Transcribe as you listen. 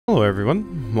Hello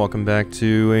everyone, welcome back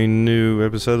to a new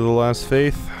episode of The Last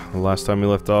Faith. The last time we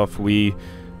left off, we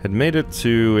had made it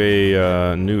to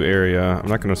a new area. I'm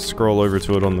not going to scroll over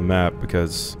to it on the map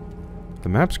because the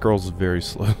map scrolls very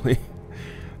slowly.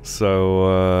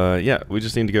 So, yeah, we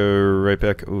just need to go right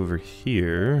back over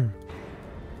here.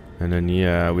 And then,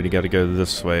 yeah, we got to go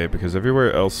this way because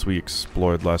everywhere else we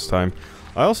explored last time.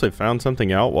 I also found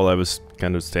something out while I was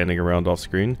kind of standing around off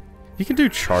screen. You can do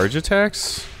charge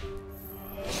attacks.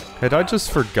 Had I just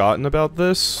forgotten about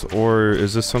this, or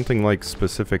is this something, like,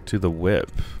 specific to the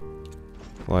whip?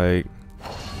 Like...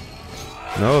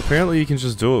 No, apparently you can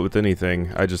just do it with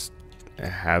anything. I just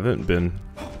haven't been.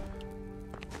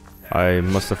 I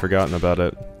must have forgotten about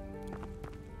it.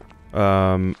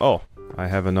 Oh. I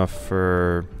have enough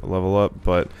for a level up,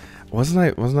 but... Wasn't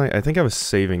I... I think I was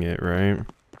saving it, right?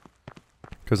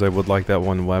 Because I would like that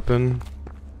one weapon.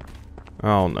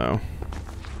 Oh, no.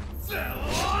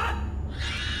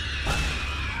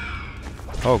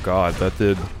 Oh god, that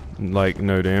did, like,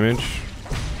 no damage.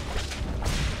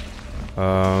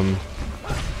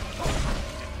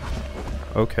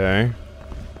 Okay.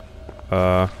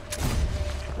 Ow.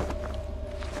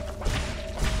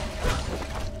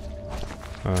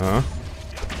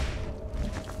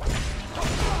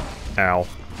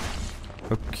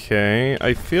 Okay,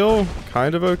 I feel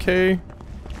kind of okay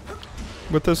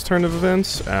with this turn of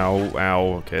events. Ow, ow,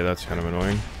 okay, that's kind of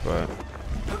annoying, but...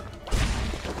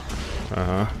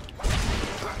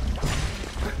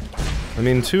 I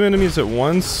mean, 2 enemies at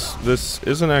once, this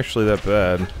isn't actually that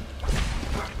bad.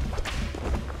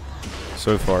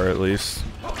 So far, at least.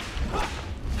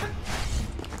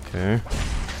 Okay.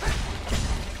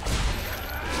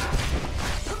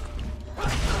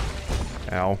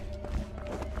 Ow.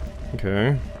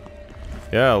 Okay.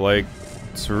 Yeah, like,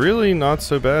 it's really not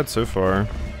so bad so far.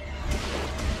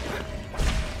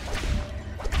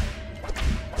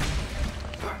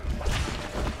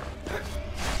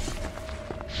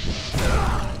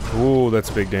 Ooh, that's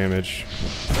big damage.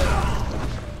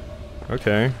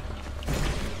 Okay.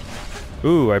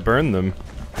 Ooh, I burned them.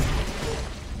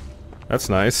 That's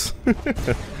nice.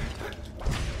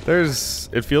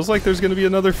 It feels like there's gonna be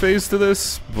another phase to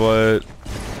this, but...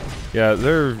 Yeah,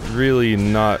 they're really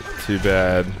not too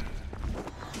bad.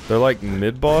 They're like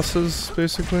mid-bosses,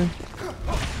 basically.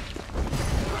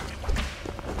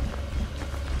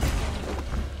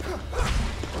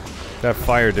 That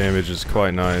fire damage is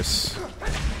quite nice.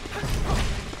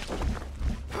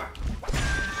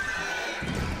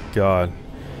 God.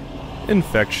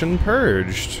 Infection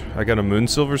purged. I got a moon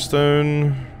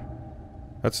silverstone.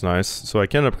 That's nice. So I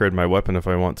can upgrade my weapon if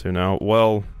I want to now.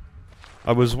 Well,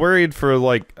 I was worried for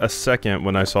like a second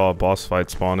when I saw a boss fight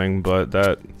spawning, but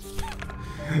that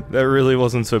really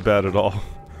wasn't so bad at all.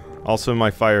 Also,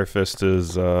 my fire fist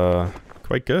is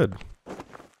quite good.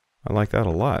 I like that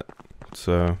a lot.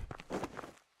 So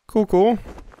cool, cool.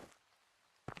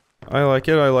 I like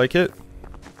it. I like it.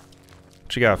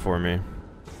 What you got for me?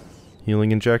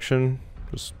 Healing injection,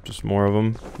 just more of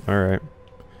them. All right.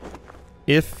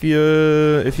 If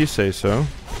you say so.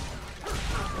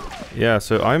 Yeah,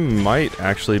 so I might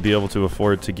actually be able to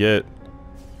afford to get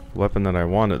the weapon that I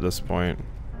want at this point.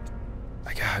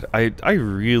 God, I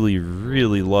really,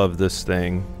 really love this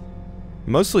thing.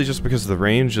 Mostly just because the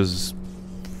range is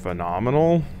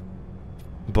phenomenal.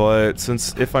 But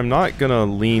since if I'm not gonna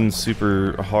lean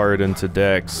super hard into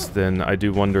dex, then I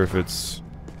do wonder if it's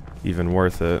even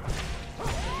worth it.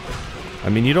 I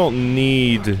mean, you don't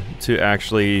need to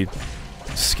actually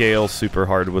scale super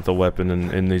hard with a weapon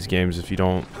in these games if you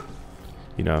don't,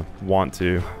 you know, want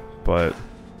to, but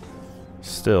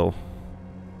still.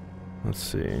 Let's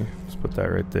see. Let's put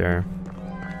that right there.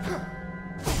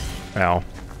 Ow.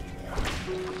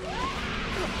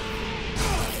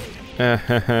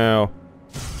 Ow.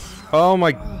 Oh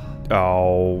my...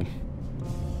 Oh.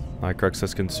 My crux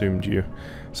has consumed you.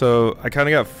 So, I kind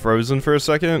of got frozen for a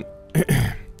second.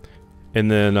 And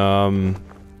then,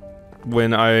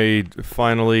 when I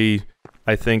finally,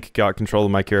 I think, got control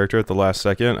of my character at the last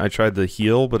second, I tried to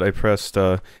heal, but I pressed,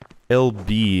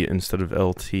 LB instead of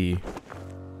LT.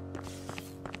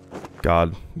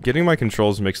 God. Getting my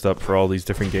controls mixed up for all these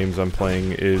different games I'm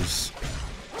playing is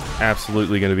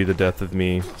absolutely going to be the death of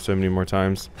me so many more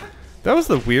times. That was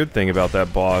the weird thing about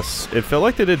that boss. It felt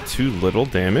like they did too little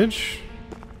damage.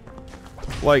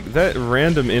 Like, that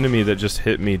random enemy that just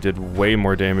hit me did way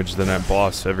more damage than that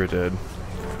boss ever did.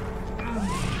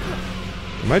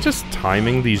 Am I just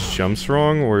timing these jumps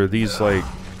wrong, or are these, like...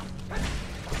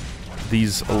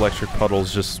 these electric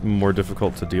puddles just more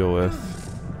difficult to deal with?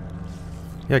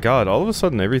 Yeah, God, all of a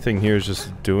sudden everything here is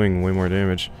just doing way more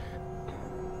damage.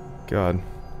 God.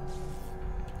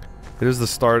 It is the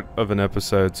start of an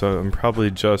episode, so I'm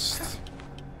probably just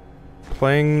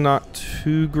playing not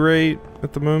too great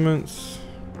at the moment.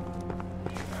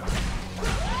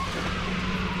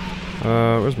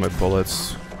 Where's my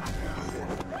bullets?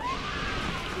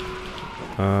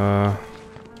 God.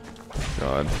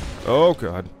 Oh,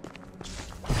 God.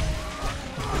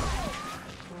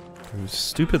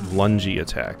 Stupid lungy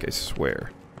attack, I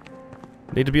swear.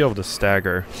 Need to be able to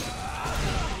stagger.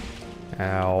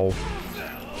 Ow.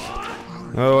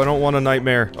 Oh, I don't want a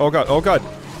nightmare. Oh, God. Oh, God.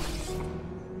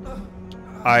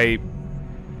 I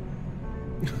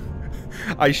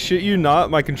shit you not,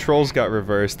 my controls got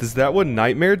reversed. Is that what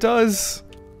Nightmare does?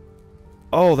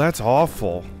 Oh, that's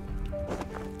awful.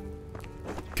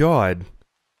 God.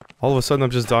 All of a sudden I'm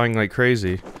just dying like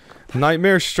crazy.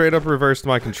 Nightmare straight up reversed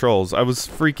my controls. I was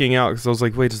freaking out because I was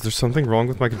like, wait, is there something wrong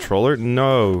with my controller?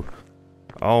 No.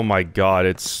 Oh my god,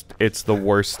 it's the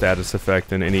worst status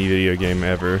effect in any video game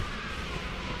ever.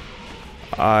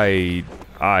 I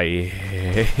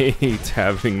hate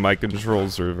having my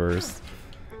controls reversed.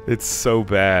 It's so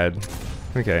bad.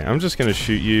 Okay, I'm just gonna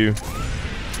shoot you.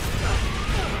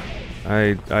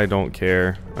 I don't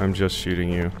care. I'm just shooting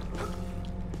you.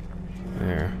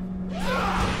 There.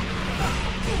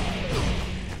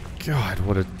 God,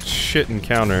 what a shit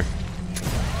encounter.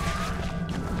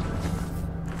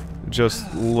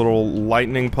 Just little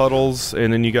lightning puddles,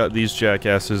 and then you got these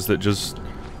jackasses that just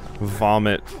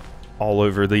vomit all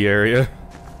over the area.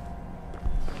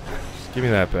 Just give me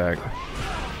that back.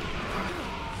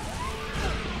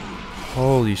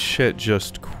 Holy shit,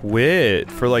 just quit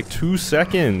for like 2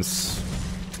 seconds.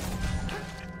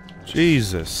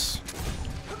 Jesus.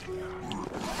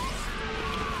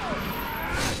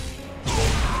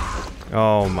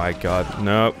 Oh my god.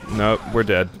 Nope, nope, we're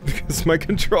dead. Because my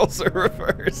controls are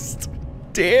reversed.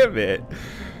 Damn it.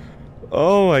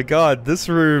 Oh my god, this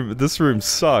room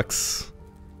sucks.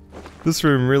 This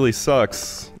room really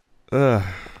sucks. Ugh.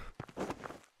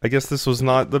 I guess this was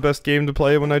not the best game to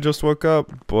play when I just woke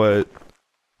up, but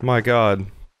my god.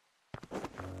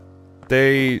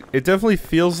 It definitely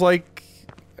feels like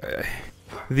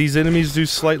these enemies do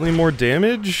slightly more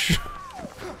damage.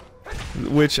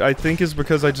 Which I think is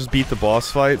because I just beat the boss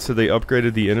fight, so they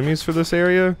upgraded the enemies for this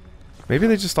area. Maybe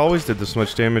they just always did this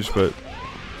much damage, but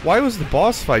why was the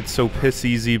boss fight so piss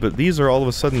easy, but these are all of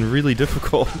a sudden really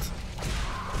difficult?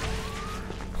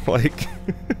 Like,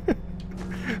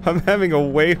 I'm having a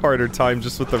way harder time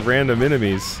just with the random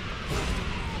enemies.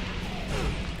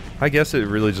 I guess it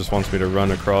really just wants me to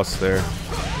run across there.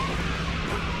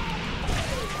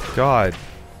 God.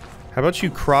 How about you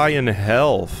cry in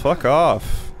hell? Fuck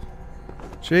off.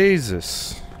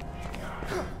 Jesus.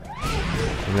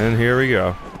 And then here we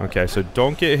go. Okay, so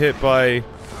don't get hit by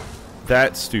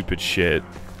that stupid shit.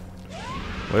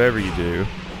 Whatever you do.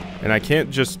 And I can't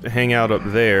just hang out up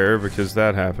there because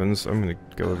that happens. I'm gonna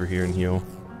go over here and heal.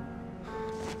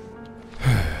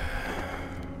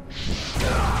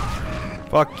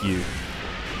 Fuck you.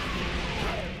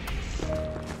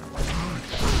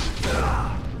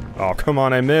 Oh, come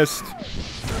on, I missed.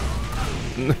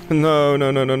 No.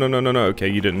 Okay,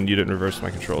 you didn't reverse my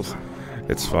controls.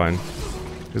 It's fine.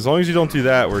 As long as you don't do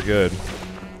that, we're good.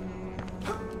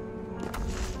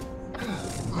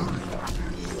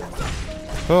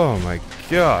 Oh my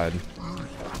god.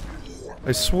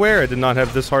 I swear I did not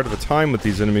have this hard of a time with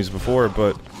these enemies before,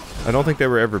 but I don't think they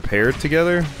were ever paired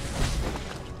together.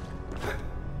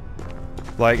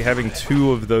 Like, having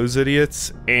 2 of those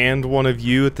idiots and 1 of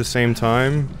you at the same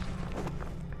time.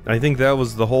 I think that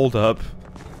was the holdup.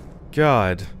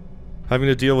 God. Having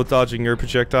to deal with dodging your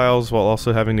projectiles while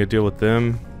also having to deal with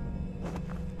them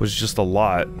was just a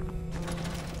lot.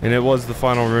 And it was the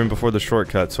final room before the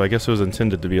shortcut, so I guess it was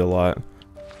intended to be a lot.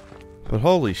 But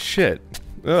holy shit.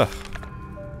 Ugh.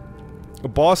 A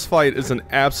boss fight is an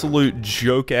absolute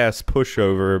joke-ass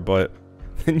pushover, but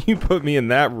then you put me in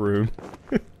that room.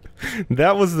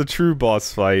 That was the true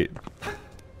boss fight.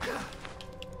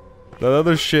 That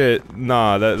other shit,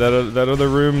 nah, that other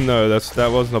room, no,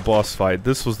 that wasn't a boss fight.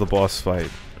 This was the boss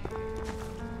fight.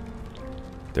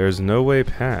 There's no way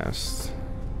past.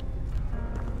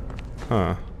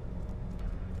 Huh.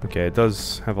 Okay, it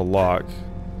does have a lock.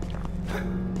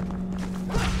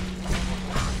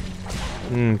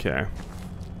 Okay.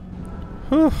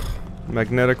 Whew.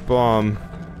 Magnetic bomb.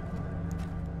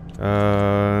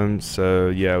 So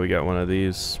yeah, we got one of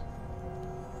these.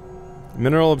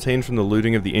 Mineral obtained from the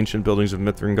looting of the ancient buildings of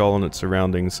Mithrangal and its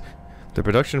surroundings. The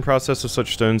production process of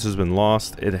such stones has been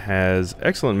lost. It has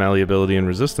excellent malleability and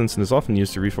resistance and is often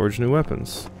used to reforge new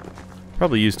weapons.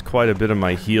 Probably used quite a bit of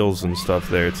my heals and stuff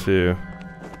there too.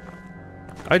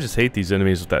 I just hate these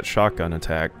enemies with that shotgun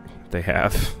attack they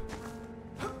have.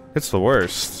 It's the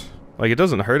worst. Like, it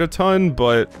doesn't hurt a ton,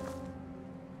 but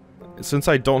since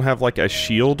I don't have, like, a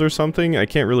shield or something, I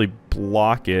can't really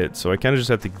block it, so I kind of just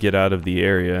have to get out of the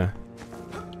area.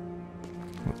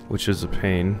 Which is a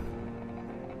pain.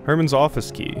 Hermann's office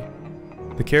key.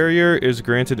 The carrier is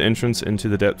granted entrance into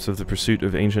the depths of the pursuit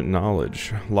of ancient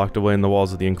knowledge, locked away in the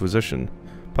walls of the Inquisition.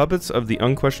 Puppets of the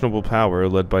unquestionable power,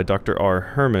 led by Dr. R.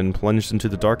 Hermann, plunged into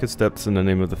the darkest depths in the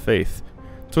name of the faith.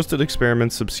 Twisted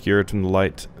experiments obscured from the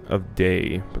light of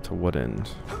day, but to what end?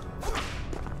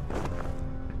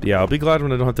 Yeah, I'll be glad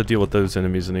when I don't have to deal with those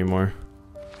enemies anymore.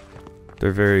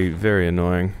 They're very, very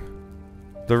annoying.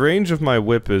 The range of my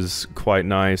whip is quite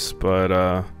nice,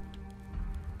 but,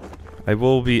 I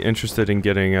will be interested in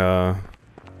getting, a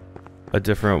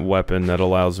different weapon that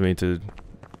allows me to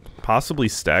possibly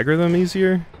stagger them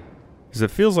easier. Because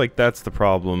it feels like that's the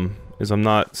problem, is I'm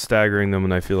not staggering them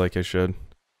when I feel like I should.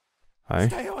 Hi?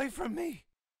 Stay away from me!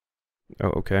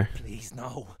 Oh, okay. Please,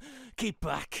 no. Keep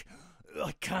back.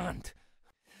 I can't.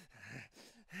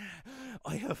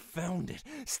 I have found it.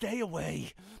 Stay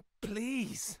away.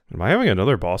 Please. Am I having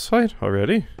another boss fight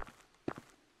already?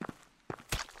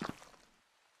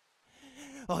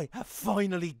 I have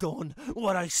finally done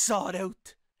what I sought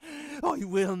out. I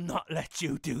will not let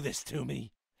you do this to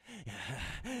me.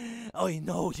 I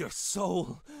know your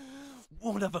soul.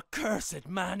 One of a cursed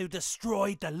man who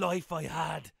destroyed the life I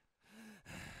had.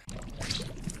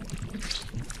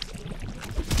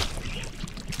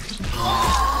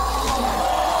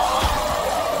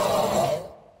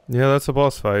 Yeah, that's a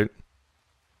boss fight.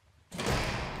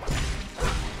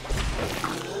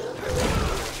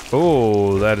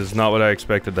 Oh, that is not what I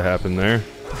expected to happen there.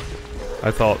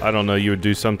 I thought, I don't know, you would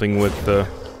do something with the...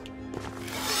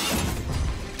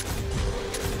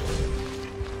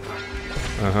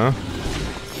 Uh-huh.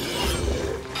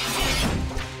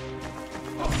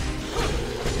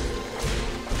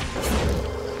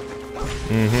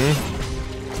 Mm-hmm.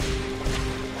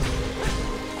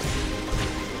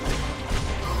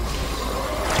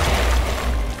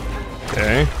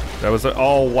 Okay, that was a,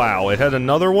 oh wow, it had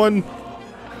another one?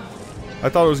 I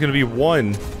thought it was gonna be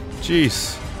one.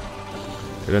 Jeez.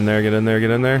 Get in there, get in there, get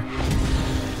in there.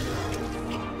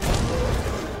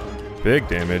 Big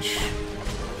damage.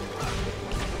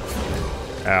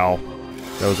 Ow.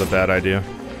 That was a bad idea.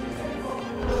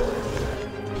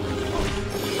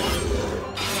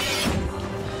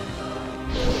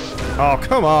 Oh,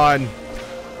 come on!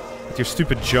 With your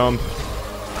stupid jump.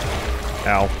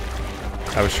 Ow.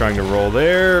 I was trying to roll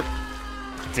there.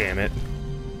 Damn it.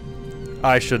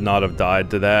 I should not have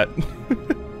died to that.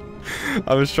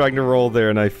 I was trying to roll there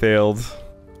and I failed.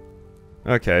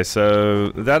 Okay, so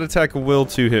that attack will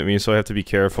two-hit me, so I have to be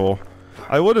careful.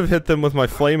 I would have hit them with my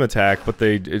flame attack, but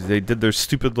they did their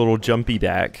stupid little jumpy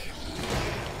dack.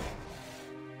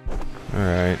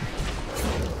 Alright.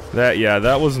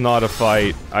 That was not a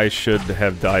fight I should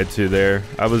have died to there.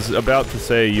 I was about to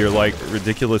say you're like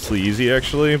ridiculously easy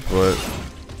actually, but...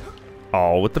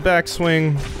 Oh, with the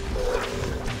backswing.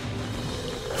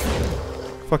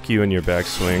 Fuck you and your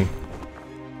backswing.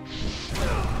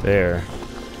 There.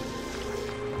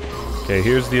 Okay,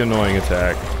 here's the annoying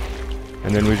attack.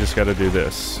 And then we just gotta do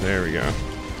this. There we go.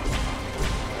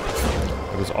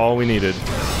 That was all we needed.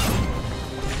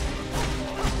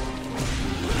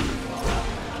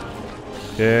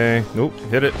 Okay. Nope.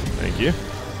 Hit it. Thank you.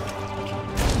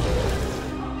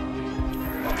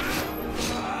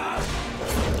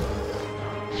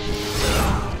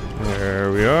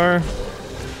 There we are.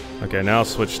 Okay, now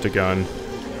switch to gun.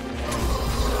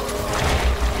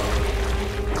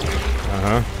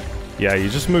 Uh-huh. Yeah, you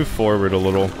just move forward a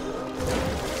little.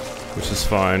 Which is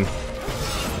fine.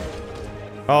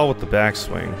 Oh, with the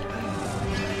backswing.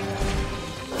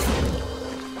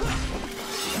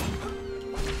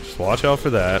 Just watch out for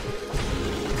that.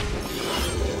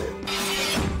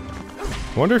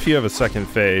 I wonder if you have a second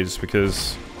phase,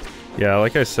 because... Yeah,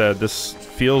 like I said, this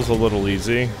feels a little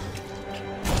easy.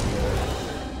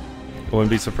 I wouldn't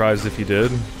be surprised if you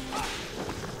did.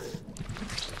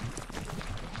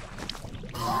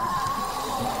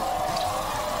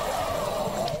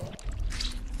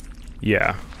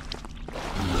 Yeah.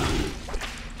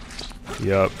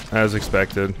 Yup, as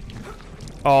expected.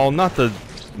 Oh, not the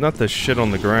shit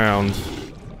on the ground.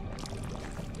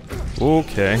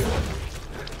 Okay.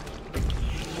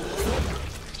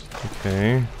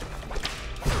 Okay.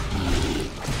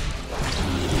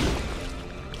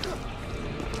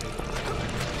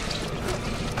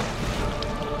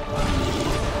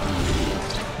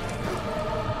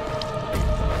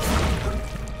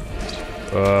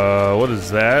 What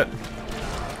is that?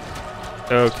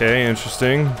 Okay,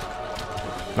 interesting.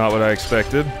 Not what I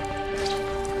expected.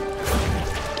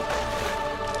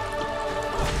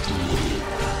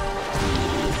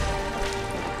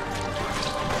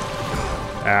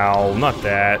 Ow, not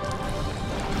that.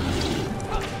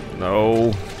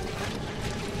 No.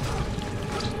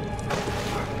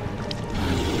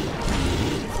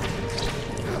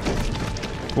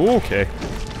 Okay.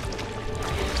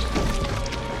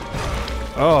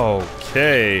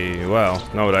 Okay. Well,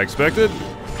 not what I expected.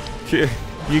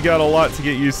 You got a lot to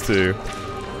get used to.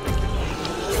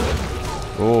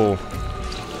 Oh.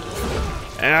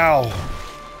 Ow.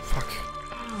 Fuck.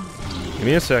 Give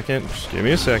me a second. Just give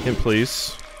me a second,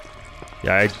 please.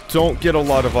 Yeah, I don't get a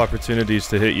lot of opportunities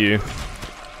to hit you.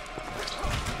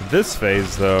 This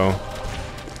phase, though,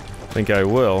 I think I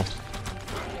will.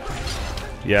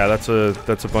 Yeah, that's a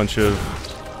bunch of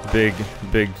big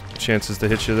chances to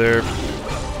hit you there.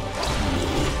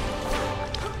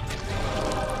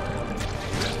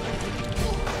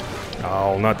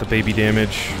 Oh, not the baby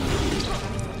damage.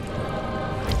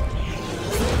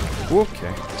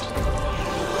 Okay.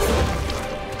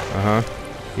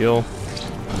 Heal.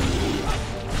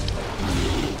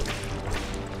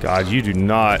 God, you do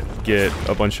not get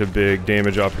a bunch of big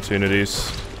damage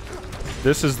opportunities.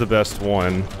 This is the best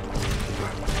one.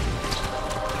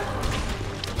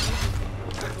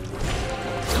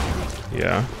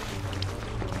 Yeah.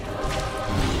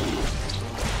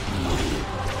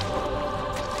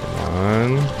 Come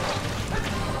on.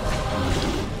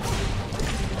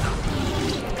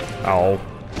 Ow.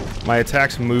 My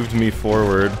attacks moved me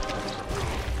forward.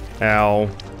 Ow.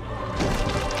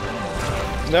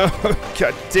 No,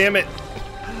 god damn it.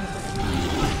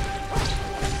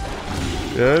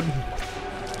 Good.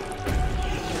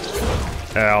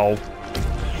 Ow.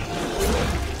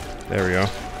 There we go.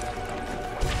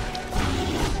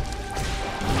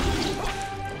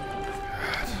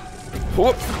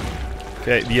 Whoop.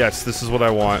 Okay, yes, this is what I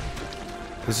want.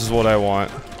 This is what I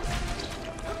want.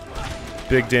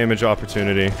 Big damage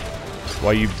opportunity.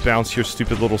 While you bounce your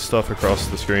stupid little stuff across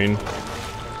the screen.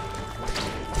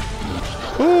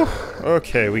 Whew.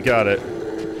 Okay, we got it.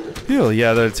 Phew,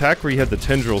 yeah, the attack where you had the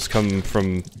tendrils come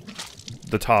from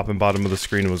the top and bottom of the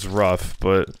screen was rough,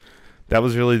 but that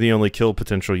was really the only kill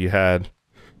potential you had.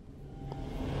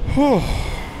 Whew.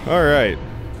 Alright.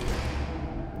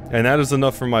 And that is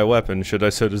enough for my weapon, should I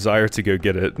so desire to go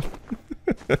get it.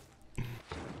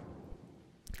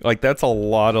 Like, that's a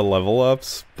lot of level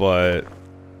ups, but...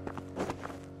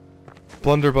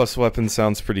 Blunderbuss weapon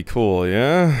sounds pretty cool,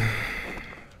 yeah?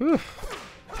 Whew.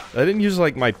 I didn't use,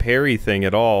 like, my parry thing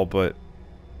at all, but...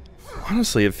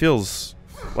 Honestly, it feels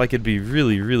like it'd be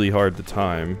really, really hard to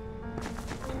time.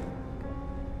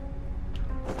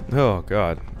 Oh,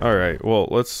 God. Alright, well,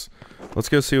 let's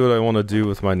go see what I want to do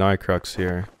with my Nycrux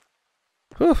here.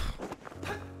 Whew.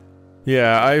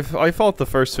 Yeah, I fought the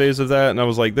first phase of that, and I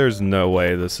was like, there's no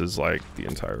way this is, like, the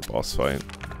entire boss fight.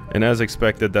 And as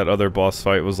expected, that other boss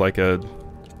fight was like a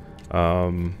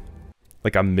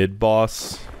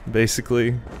mid-boss,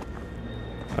 basically.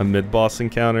 A mid-boss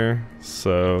encounter,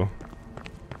 so...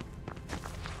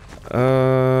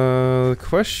 the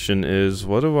question is,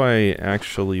 what do I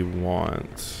actually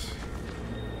want?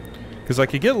 Because I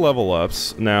could get level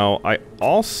ups. Now, I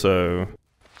also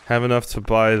have enough to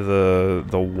buy the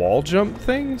wall jump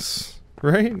things,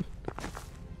 right?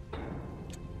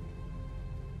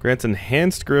 Grants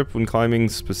enhanced grip when climbing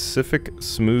specific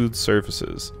smooth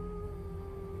surfaces.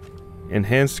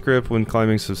 Enhanced grip when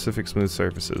climbing specific smooth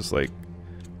surfaces. Like,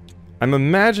 I'm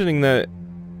imagining that...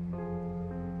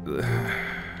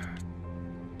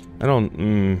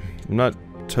 I'm not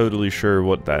totally sure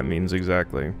what that means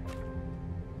exactly.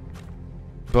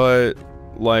 But,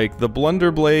 like, the Blunder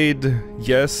Blade,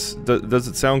 yes. Does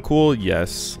it sound cool?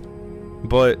 Yes.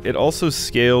 But it also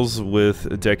scales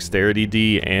with Dexterity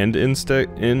D and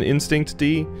Instinct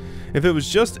D. If it was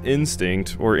just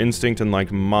Instinct, or Instinct and,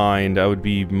 like, Mind, I would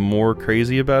be more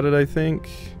crazy about it, I think.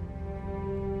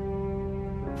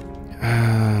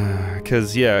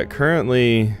 Because, yeah,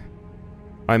 currently...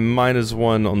 I'm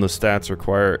 -1 on the stats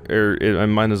required, or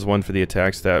I'm -1 for the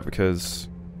attack stat because...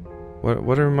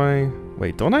 What are my...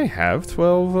 Wait, don't I have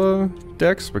 12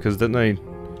 dex? Because didn't I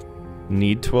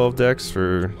need 12 dex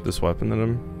for this weapon that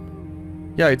I'm...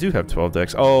 Yeah, I do have 12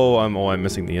 dex. Oh, I'm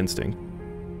missing the instinct.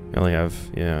 I only have...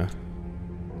 yeah.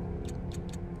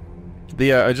 But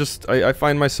yeah, I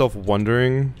find myself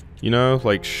wondering, you know,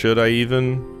 like, should I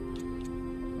even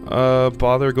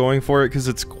bother going for it? Because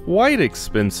it's quite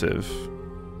expensive.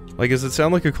 Like, does it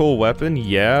sound like a cool weapon?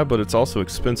 Yeah, but it's also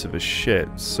expensive as shit,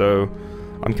 so...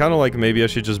 I'm kind of like, maybe I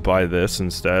should just buy this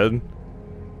instead.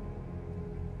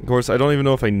 Of course, I don't even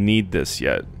know if I need this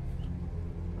yet.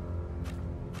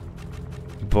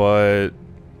 But...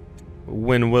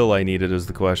 when will I need it is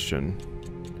the question.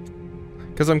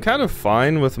 Because I'm kind of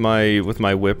fine with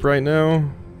my whip right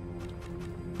now.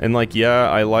 And like, yeah,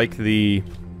 I like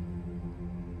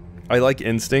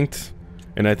instinct,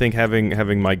 and I think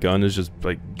having my gun is just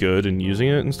like good and using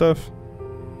it and stuff.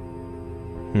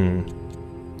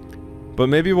 But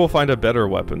maybe we'll find a better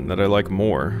weapon that I like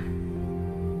more.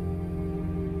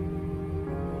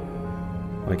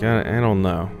 Like, I don't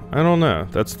know. I don't know.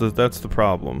 That's the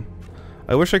problem.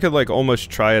 I wish I could like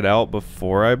almost try it out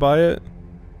before I buy it.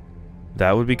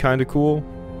 That would be kind of cool.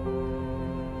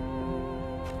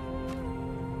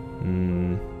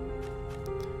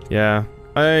 Yeah,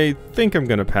 I think I'm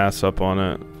gonna pass up on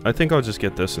it. I think I'll just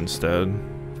get this instead.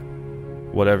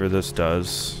 Whatever this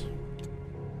does.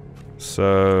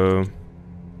 So...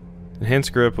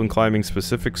 enhanced grip when climbing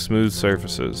specific smooth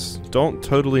surfaces. Don't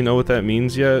totally know what that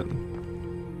means yet.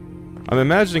 I'm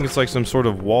imagining it's like some sort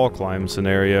of wall climb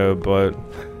scenario, but...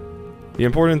 the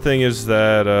important thing is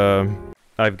that,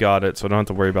 I've got it, so I don't have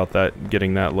to worry about that,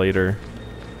 getting that later.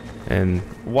 And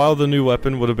while the new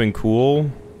weapon would have been cool,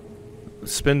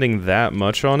 spending that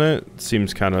much on it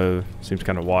seems kind of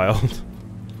wild.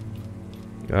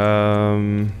 I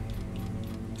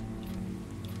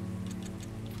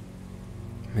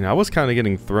mean, I was kind of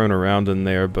getting thrown around in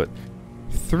there, but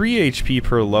 3 HP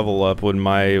per level up when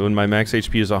my max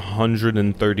HP is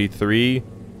 133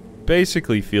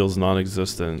 basically feels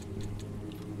non-existent.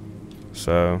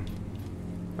 So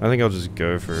I think I'll just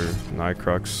go for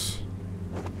Nightcrux.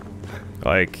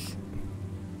 Like,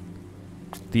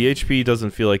 the HP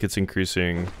doesn't feel like it's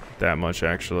increasing that much,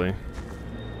 actually.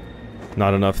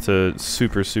 Not enough to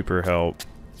super help.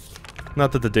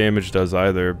 Not that the damage does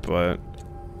either, but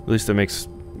at least it makes,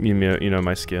 you know,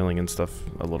 my scaling and stuff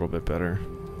a little bit better.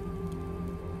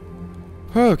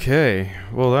 Okay,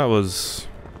 well that was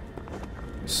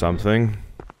something.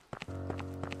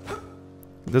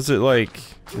 Does it like...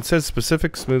 it says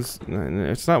specific smooth...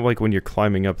 it's not like when you're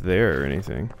climbing up there or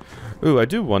anything. Ooh, I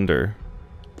do wonder.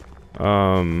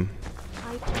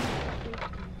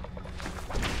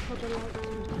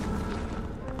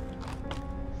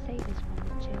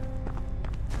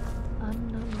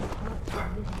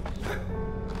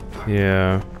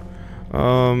 Yeah.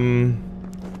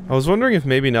 I was wondering if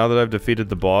maybe now that I've defeated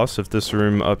the boss, if this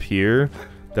room up here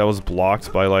that was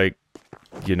blocked by, like,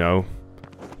 you know,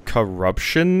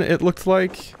 corruption, it looked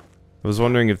like. I was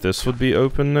wondering if this would be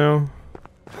open now.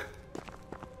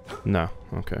 No,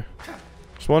 okay.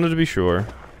 Just wanted to be sure.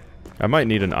 I might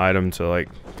need an item to, like,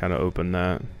 kind of open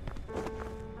that.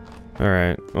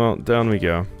 Alright, well, down we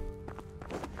go.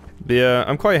 But yeah,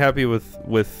 I'm quite happy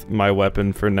with my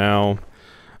weapon for now.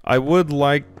 I would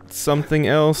like something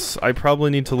else. I probably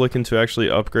need to look into actually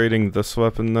upgrading this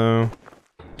weapon, though.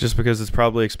 Just because it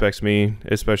probably expects me,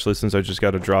 especially since I just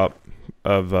got a drop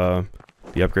of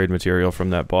the upgrade material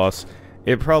from that boss.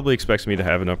 It probably expects me to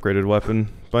have an upgraded weapon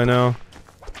by now.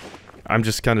 I'm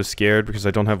just kind of scared because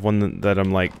I don't have one that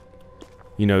I'm like,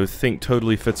 you know, think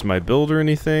totally fits my build or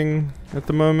anything at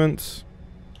the moment.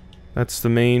 That's the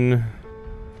main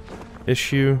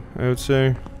issue, I would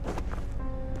say.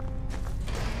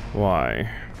 Why?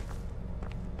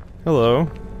 Hello.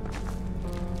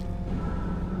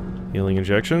 Healing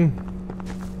injection?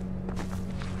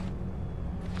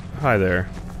 Hi there.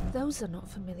 Those are not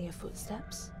familiar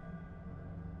footsteps.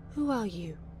 Who are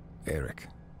you? Eric,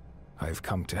 I've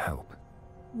come to help.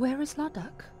 Where is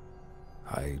Ladakh?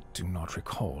 I do not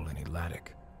recall any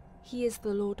Ladakh. He is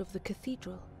the lord of the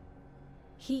cathedral.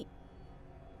 He...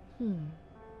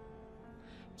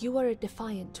 You are a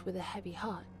defiant with a heavy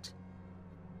heart.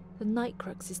 The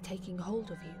Nightcrux is taking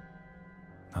hold of you.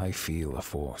 I feel a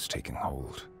force taking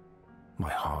hold.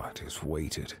 My heart is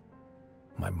weighted.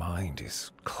 My mind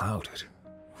is clouded,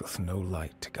 with no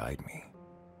light to guide me.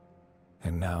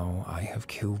 And now I have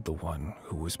killed the one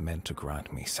who was meant to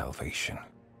grant me salvation.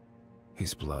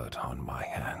 His blood on my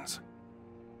hands.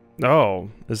 Oh,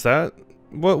 is that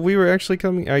what we were actually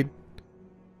coming?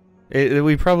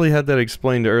 We probably had that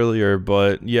explained earlier,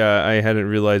 but yeah, I hadn't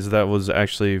realized that was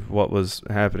actually what was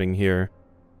happening here.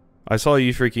 I saw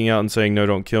you freaking out and saying, "No,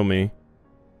 don't kill me."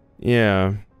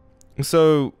 Yeah.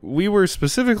 So, we were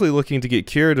specifically looking to get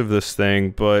cured of this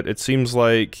thing, but it seems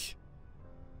like...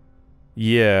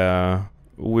 yeah,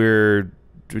 we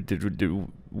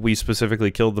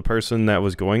specifically killed the person that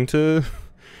was going to...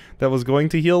 that was going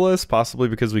to heal us, possibly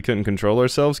because we couldn't control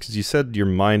ourselves, because you said your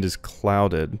mind is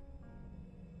clouded.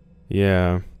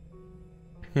 Yeah.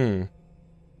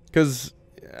 Because,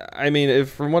 I mean, if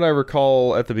from what I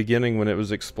recall at the beginning when it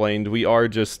was explained, we are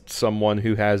just someone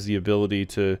who has the ability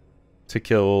to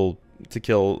kill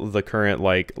the current,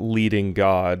 like, leading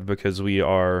god, because we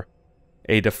are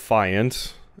a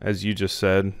defiant, as you just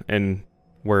said, and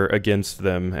we're against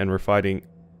them, and we're fighting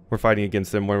we're fighting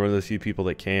against them. We're one of the few people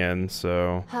that can,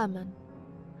 so... Hermann,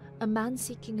 a man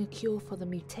seeking a cure for the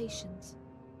mutations.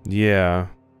 Yeah.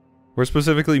 We're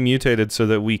specifically mutated so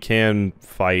that we can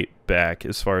fight back,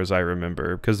 as far as I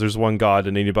remember. Because there's one god,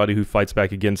 and anybody who fights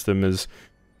back against them is,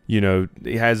 you know,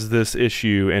 has this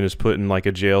issue and is put in, like,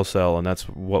 a jail cell, and that's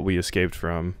what we escaped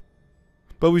from.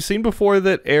 But we've seen before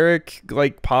that Eric,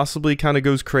 like, possibly kind of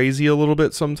goes crazy a little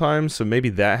bit sometimes, so maybe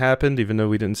that happened, even though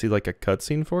we didn't see, like, a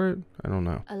cutscene for it? I don't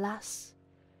know. Alas,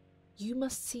 you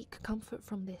must seek comfort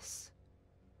from this.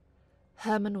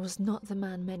 Hermann was not the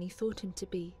man many thought him to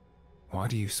be. Why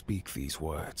do you speak these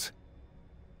words?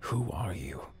 Who are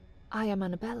you? I am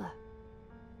Annabella.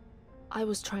 I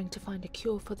was trying to find a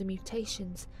cure for the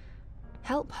mutations,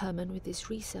 help Hermann with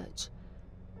his research.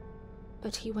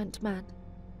 But he went mad.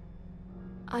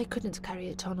 I couldn't carry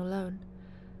it on alone.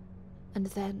 And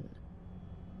then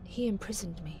he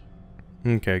imprisoned me.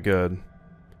 Okay, good.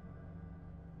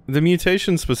 The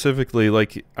mutation specifically,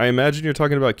 like, I imagine you're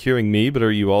talking about curing me, but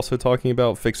are you also talking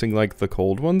about fixing, like, the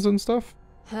cold ones and stuff?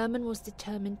 Hermann was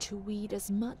determined to weed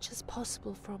as much as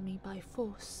possible from me by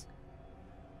force.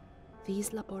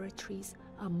 These laboratories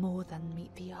are more than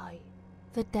meet the eye.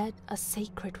 The dead are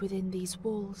sacred within these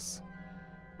walls,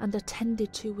 and are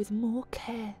tended to with more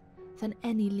care than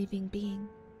any living being.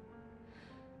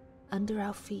 Under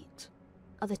our feet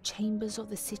are the chambers of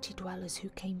the city dwellers who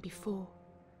came before,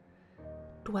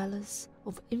 dwellers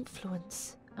of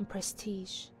influence and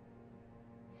prestige.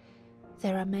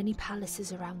 There are many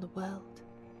palaces around the world,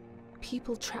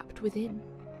 people trapped within.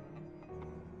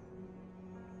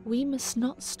 We must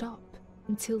not stop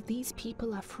until these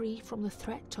people are free from the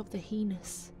threat of the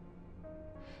heinous,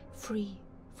 free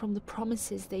from the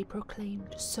promises they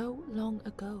proclaimed so long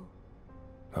ago.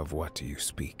 Of what do you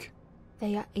speak?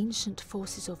 They are ancient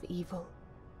forces of evil,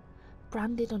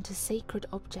 branded onto sacred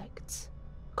objects,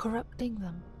 corrupting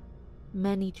them.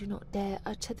 Many do not dare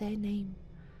utter their name,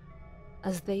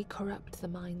 as they corrupt the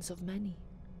minds of many.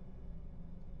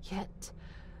 Yet,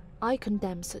 I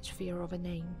condemn such fear of a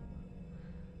name,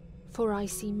 for I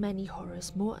see many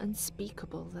horrors more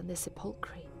unspeakable than the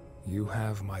sepulchre. You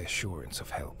have my assurance of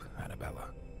help,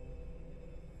 Annabella.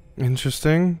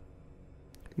 Interesting.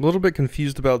 I'm a little bit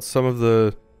confused about some of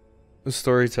the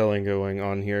storytelling going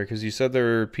on here, because you said there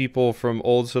were people from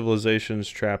old civilizations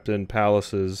trapped in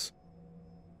palaces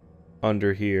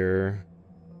under here.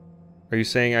 Are you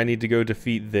saying I need to go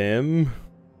defeat them?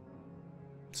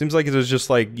 Seems like it was just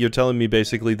like, you're telling me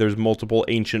basically there's multiple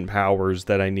ancient powers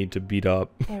that I need to beat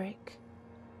up. Eric,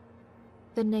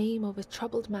 the name of a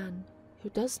troubled man who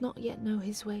does not yet know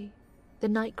his way. The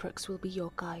Nightcrux will be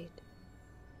your guide.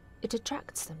 It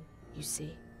attracts them, you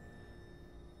see.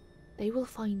 They will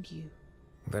find you.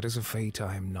 That is a fate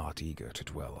I am not eager to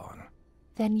dwell on.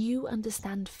 Then you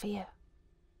understand fear.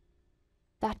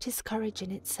 That is courage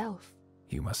in itself.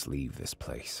 You must leave this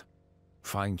place.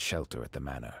 Find shelter at the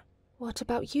manor. What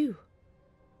about you?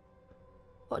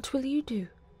 What will you do?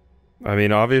 I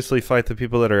mean, obviously fight the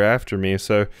people that are after me,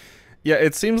 so... Yeah,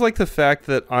 it seems like the fact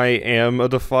that I am a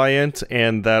Defiant,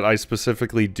 and that I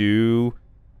specifically do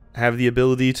have the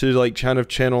ability to, like, kind of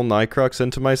channel Nightcrux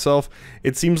into myself,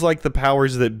 it seems like the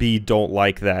powers that be don't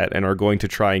like that, and are going to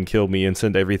try and kill me and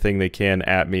send everything they can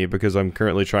at me, because I'm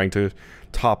currently trying to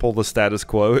topple the status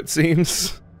quo, it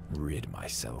seems. Rid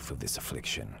myself of this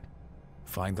affliction.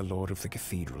 Find the Lord of the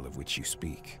Cathedral of which you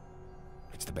speak.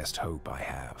 It's the best hope I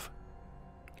have.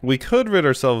 We could rid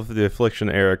ourselves of the affliction,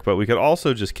 Eric, but we could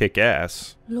also just kick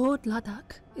ass. Lord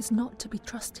Ladakh is not to be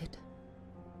trusted.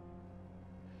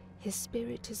 His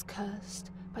spirit is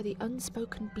cursed by the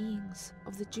unspoken beings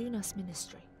of the Junas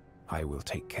Ministry. I will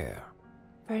take care.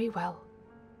 Very well.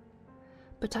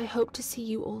 But I hope to see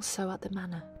you also at the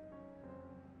manor.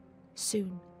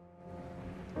 Soon.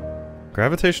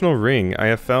 Gravitational ring. I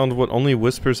have found what only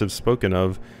whispers have spoken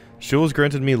of. She has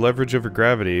granted me leverage over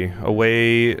gravity, a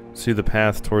way to the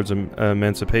path towards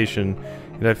emancipation,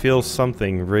 and I feel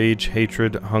something. Rage,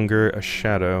 hatred, hunger, a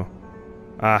shadow.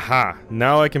 Aha!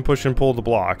 Now I can push and pull the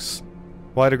blocks.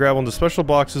 Fly to grab onto special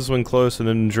boxes when close and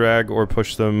then drag or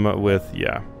push them with...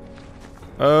 yeah.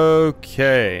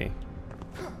 Okay.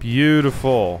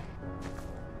 Beautiful.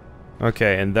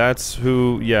 Okay, and that's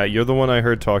who... yeah, you're the one I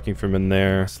heard talking from in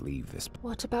there. Let's leave this.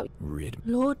 What about Rid.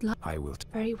 Lord I will.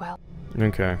 Very well.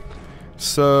 Okay.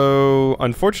 So,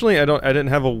 unfortunately, I didn't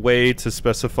have a way to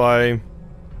specify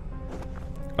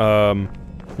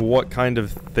what kind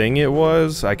of thing it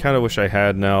was. I kind of wish I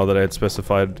had now that I had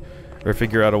specified or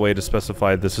figure out a way to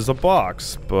specify this is a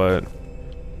box, but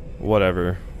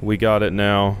whatever. We got it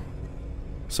now.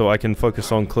 So I can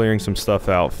focus on clearing some stuff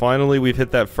out. Finally, we've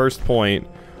hit that first point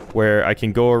where I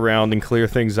can go around and clear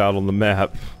things out on the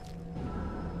map.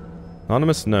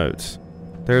 Anonymous note.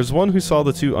 There is one who saw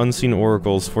the two unseen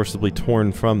oracles forcibly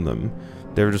torn from them.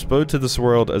 They were bestowed to this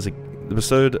world as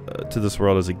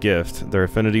a gift. Their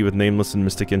affinity with nameless and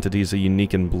mystic entities a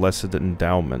unique and blessed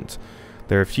endowment.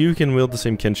 There are few who can wield the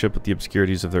same kinship with the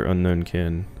obscurities of their unknown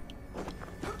kin.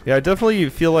 Yeah, I definitely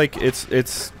feel like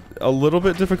it's a little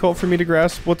bit difficult for me to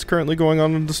grasp what's currently going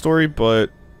on in the story, but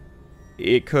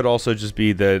it could also just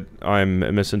be that I'm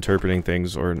misinterpreting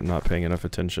things or not paying enough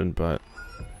attention, but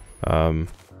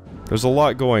there's a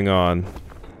lot going on.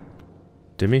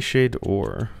 Demi-shade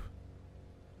ore.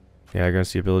 Yeah, I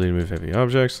guess the ability to move heavy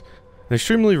objects. An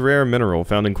extremely rare mineral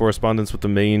found in correspondence with the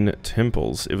main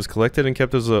temples. It was collected and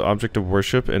kept as an object of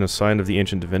worship and a sign of the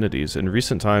ancient divinities. In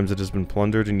recent times, it has been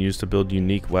plundered and used to build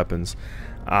unique weapons.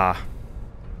 Ah.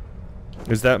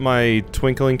 Is that my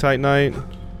Twinkling Titanite?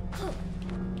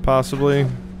 Possibly.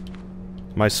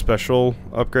 My special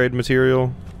upgrade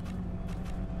material?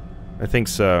 I think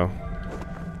so.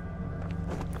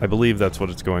 I believe that's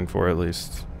what it's going for, at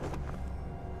least.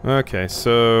 Okay,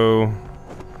 so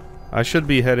I should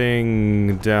be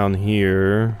heading down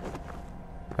here.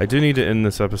 I do need to end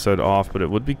this episode off, but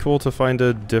it would be cool to find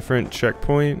a different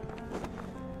checkpoint,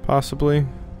 possibly.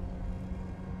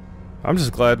 I'm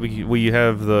just glad we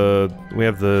have the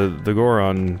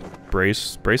Goron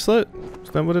bracelet. Is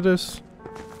that what it is?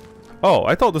 Oh,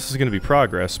 I thought this was gonna be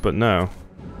progress, but no.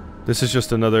 This is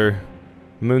just another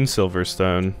moon silver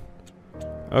stone.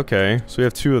 Okay, so we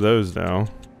have 2 of those now.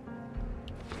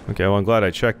 Okay, well I'm glad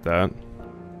I checked that.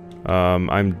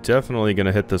 I'm definitely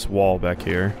gonna hit this wall back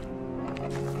here.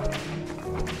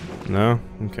 No?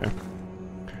 Okay.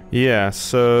 Yeah,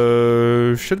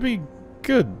 so should be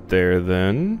good there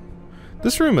then.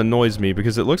 This room annoys me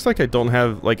because it looks like I don't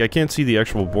have, like, I can't see the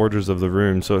actual borders of the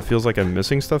room, so it feels like I'm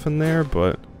missing stuff in there,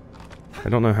 but I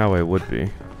don't know how I would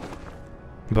be.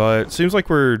 But it seems like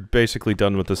we're basically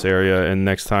done with this area, and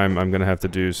next time I'm gonna have to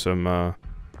do some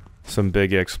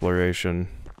big exploration.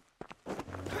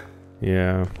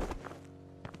 Yeah.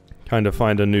 Kind of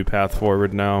find a new path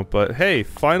forward now, but hey,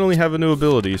 finally have a new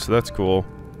ability, so that's cool.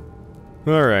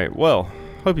 Alright, well,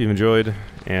 hope you've enjoyed,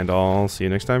 and I'll see you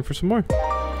next time for some more.